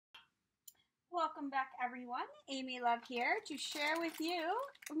Welcome back, everyone. Amy Love here to share with you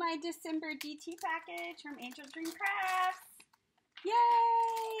my December DT package from Angel Dream Crafts.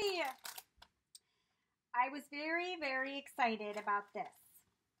 Yay! I was very, very excited about this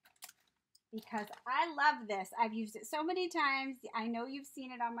because I love this. I've used it so many times. I know you've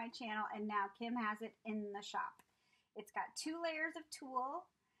seen it on my channel, and now Kim has it in the shop. It's got 2 layers of tulle,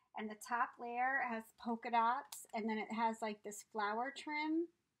 and the top layer has polka dots, and then it has like this flower trim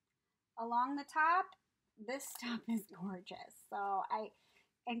along the top. This stuff is gorgeous. So I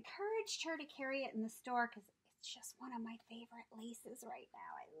encouraged her to carry it in the store because it's just one of my favorite laces right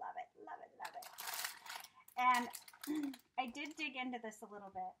now. I love it, love it, love it. And I did dig into this a little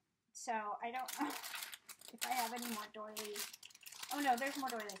bit. So I don't know if I have any more doilies. Oh no, there's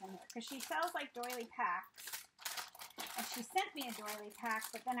more doilies in here because she sells like doily packs. And she sent me a doily pack,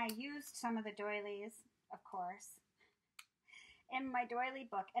 but then I used some of the doilies, of course, in my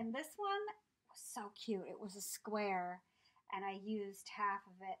doily book. And this one was so cute. It was a square, and I used half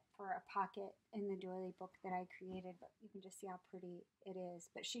of it for a pocket in the doily book that I created, but you can just see how pretty it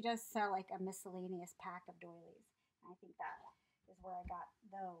is. But she does sell like a miscellaneous pack of doilies. I think that is where I got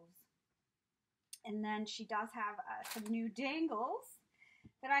those. And then she does have some new dangles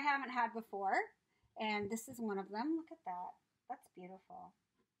that I haven't had before. And this is one of them. Look at that. That's beautiful.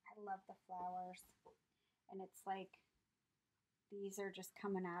 I love the flowers. And it's like, these are just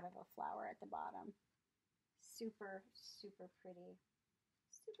coming out of a flower at the bottom. Super, super pretty.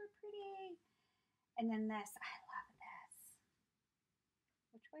 Super pretty. And then this, I love this.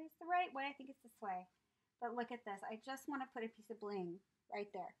 Which way is the right way? I think it's this way. But look at this. I just want to put a piece of bling right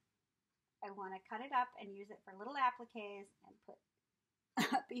there. I want to cut it up and use it for little appliques and put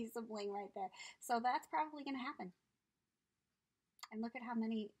a piece of bling right there. So that's probably going to happen. And look at how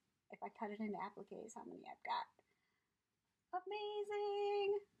many, if I cut it into appliques, how many I've got.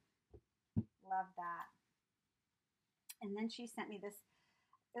 Amazing. Love that. And then she sent me this,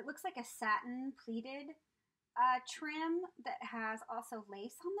 it looks like a satin pleated trim that has also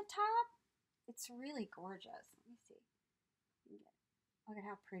lace on the top. It's really gorgeous. Let me see. Look at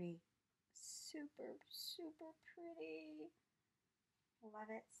how pretty. Super, super pretty.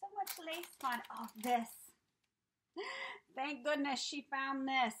 Love it. So much lace fun. Oh, this. Thank goodness she found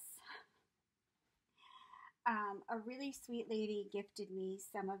this. A really sweet lady gifted me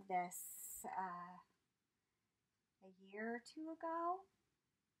some of this a year or 2 ago.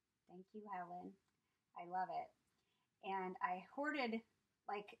 Thank you, Helen. I love it. And I hoarded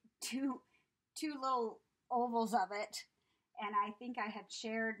like two little ovals of it. And I think I had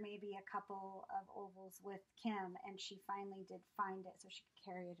shared maybe a couple of ovals with Kim, and she finally did find it so she could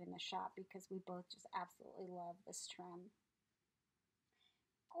carry it in the shop because we both just absolutely love this trim.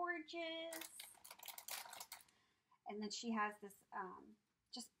 Gorgeous. And then she has this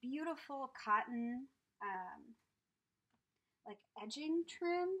just beautiful cotton like edging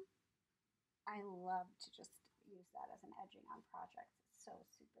trim. I love to just use that as an edging on projects. It's so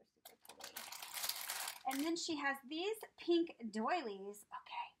super, super pretty. And then she has these pink doilies.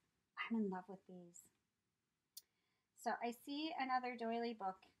 Okay, I'm in love with these. So I see another doily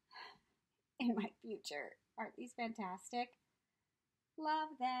book in my future. Aren't these fantastic?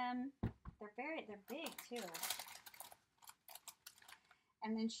 Love them. They're big too.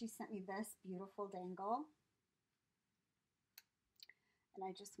 And then she sent me this beautiful dangle. And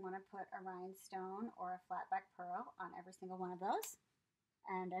I just want to put a rhinestone or a flat back pearl on every single one of those.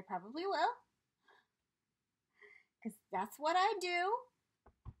 And I probably will, because that's what I do.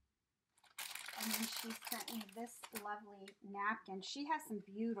 And then she sent me this lovely napkin. She has some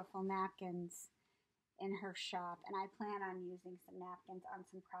beautiful napkins in her shop, and I plan on using some napkins on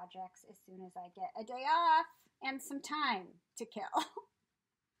some projects as soon as I get a day off and some time to kill.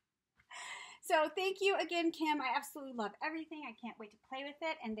 So thank you again, Kim. I absolutely love everything. I can't wait to play with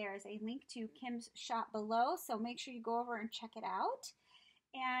it. And there is a link to Kim's shop below, so make sure you go over and check it out.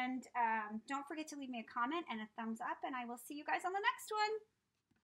 And don't forget to leave me a comment and a thumbs up, and I will see you guys on the next one.